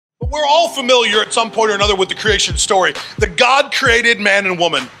We're all familiar at some point or another with the creation story. That God created man and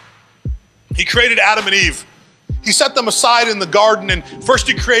woman. He created Adam and Eve. He set them aside in the garden, and first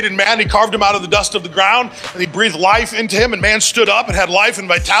he created man. He carved him out of the dust of the ground, and he breathed life into him, and man stood up and had life and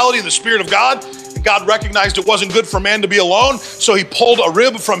vitality in the Spirit of God. And God recognized it wasn't good for man to be alone, so he pulled a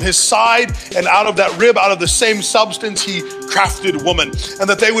rib from his side, and out of that rib, out of the same substance, he crafted woman, and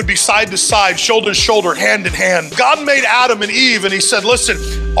that they would be side to side, shoulder to shoulder, hand in hand. God made Adam and Eve, and he said, listen,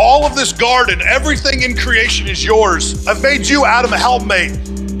 all of this garden, everything in creation is yours. I've made you, Adam, a helpmate.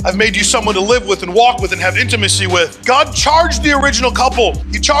 I've made you someone to live with and walk with and have intimacy with. God charged the original couple.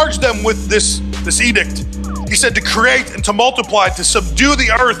 He charged them with this edict. He said to create and to multiply, to subdue the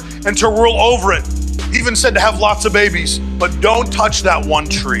earth and to rule over it. He even said to have lots of babies, but don't touch that one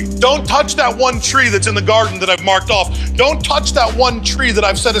tree. Don't touch that one tree that's in the garden that I've marked off. Don't touch that one tree that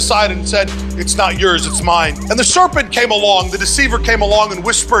I've set aside and said, it's not yours, it's mine. And the serpent came along, the deceiver came along and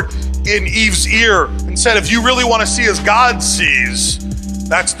whispered in Eve's ear and said, if you really want to see as God sees,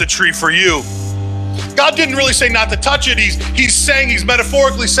 that's the tree for you. God didn't really say not to touch it. He's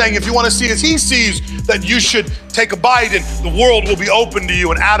metaphorically saying, if you want to see as he sees, that you should take a bite and the world will be open to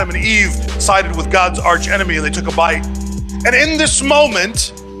you. And Adam and Eve sided with God's arch enemy and they took a bite. And in this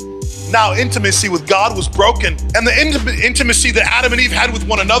moment, now intimacy with God was broken, and the intimacy that Adam and Eve had with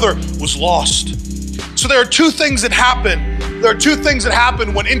one another was lost. So there are two things that happen. There are two things that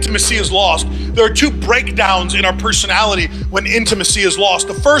happen when intimacy is lost. There are two breakdowns in our personality when intimacy is lost.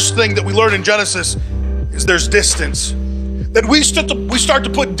 The first thing that we learn in Genesis is there's distance. That we start to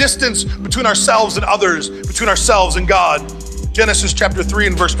put distance between ourselves and others, between ourselves and God. Genesis chapter 3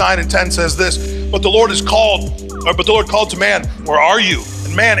 and verse 9 and 10 says this, but the Lord called to man, where are you?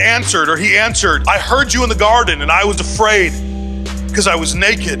 And man answered, or he answered, I heard you in the garden and I was afraid because I was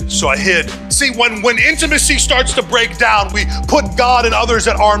naked, so I hid. See, when intimacy starts to break down, we put God and others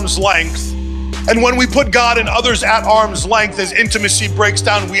at arm's length. And when we put God and others at arm's length, as intimacy breaks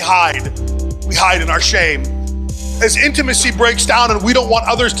down, we hide. We hide in our shame. As intimacy breaks down and we don't want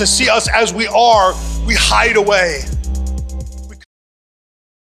others to see us as we are, we hide away.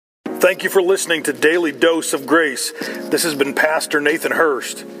 Thank you for listening to Daily Dose of Grace. This has been Pastor Nathan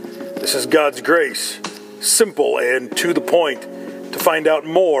Hurst. This is God's grace, simple and to the point. To find out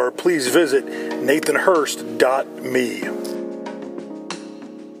more, please visit nathanhurst.me.